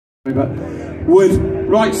but would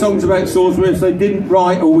write songs about Salisbury if they didn't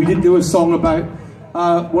write, or we didn't do a song about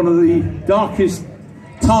one of the darkest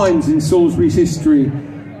times in Salisbury's history.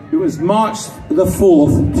 It was March the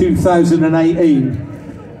 4th, 2018.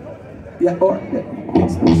 Yeah, but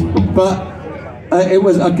it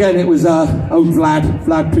was old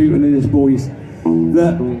Vlad Putin and his boys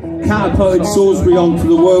that catapulted Salisbury onto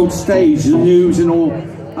the world stage, the news and all,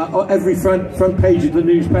 every front page of the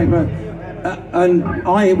newspaper. And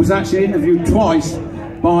I was actually interviewed twice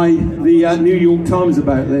by the New York Times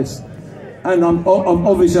about this, and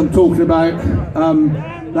obviously I'm talking about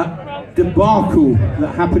that debacle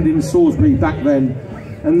that happened in Salisbury back then,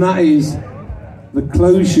 and that is the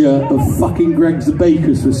closure of fucking Greg's the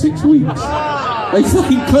Baker's for 6 weeks. They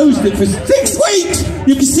fucking closed it for 6 weeks.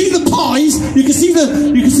 You can see the pies, you can see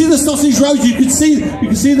the sausage rolls, you can see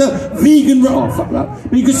the vegan fuck that.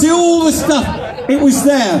 But you can see all the stuff. It was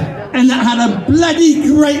there. And that had a bloody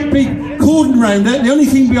great big cordon round it. The only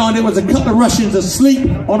thing behind it was a couple of Russians asleep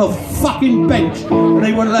on a fucking bench, and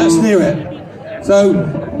they wouldn't let us near it. So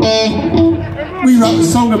we wrote a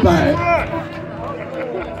song about it.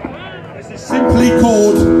 This is simply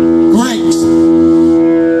called Greg's.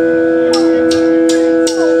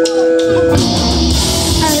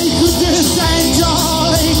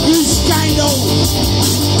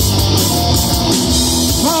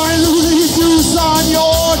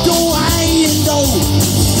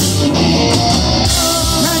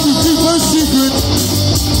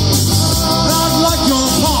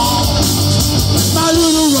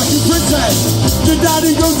 Your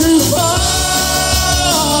daddy goes too far.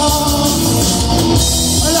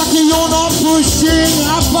 Lucky you're not pushing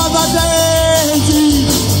up for the daisy.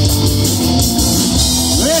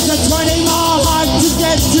 It's a 20-mile hike to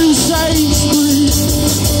get to Sainsbury's.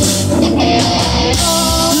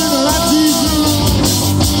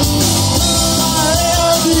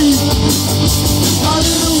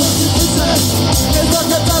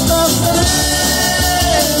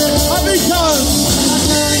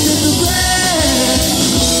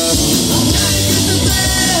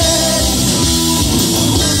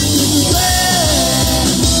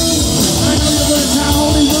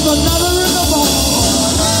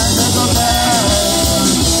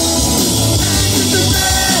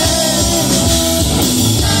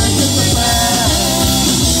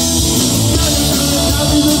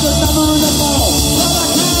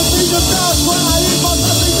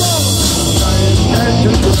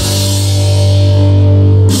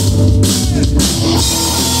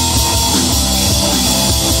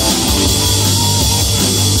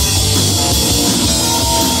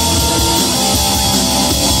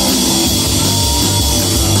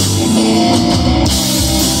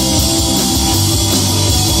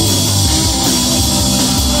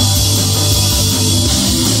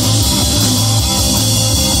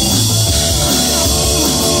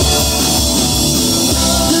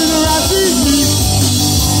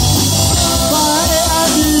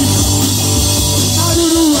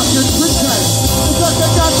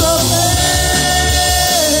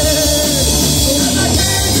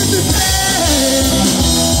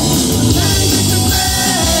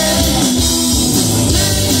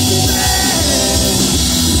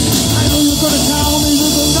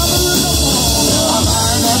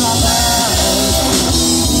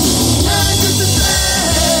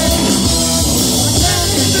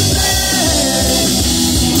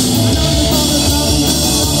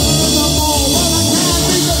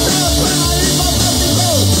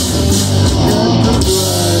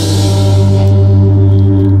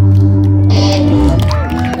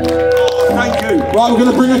 Right, we're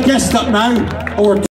going to bring a guest up now, or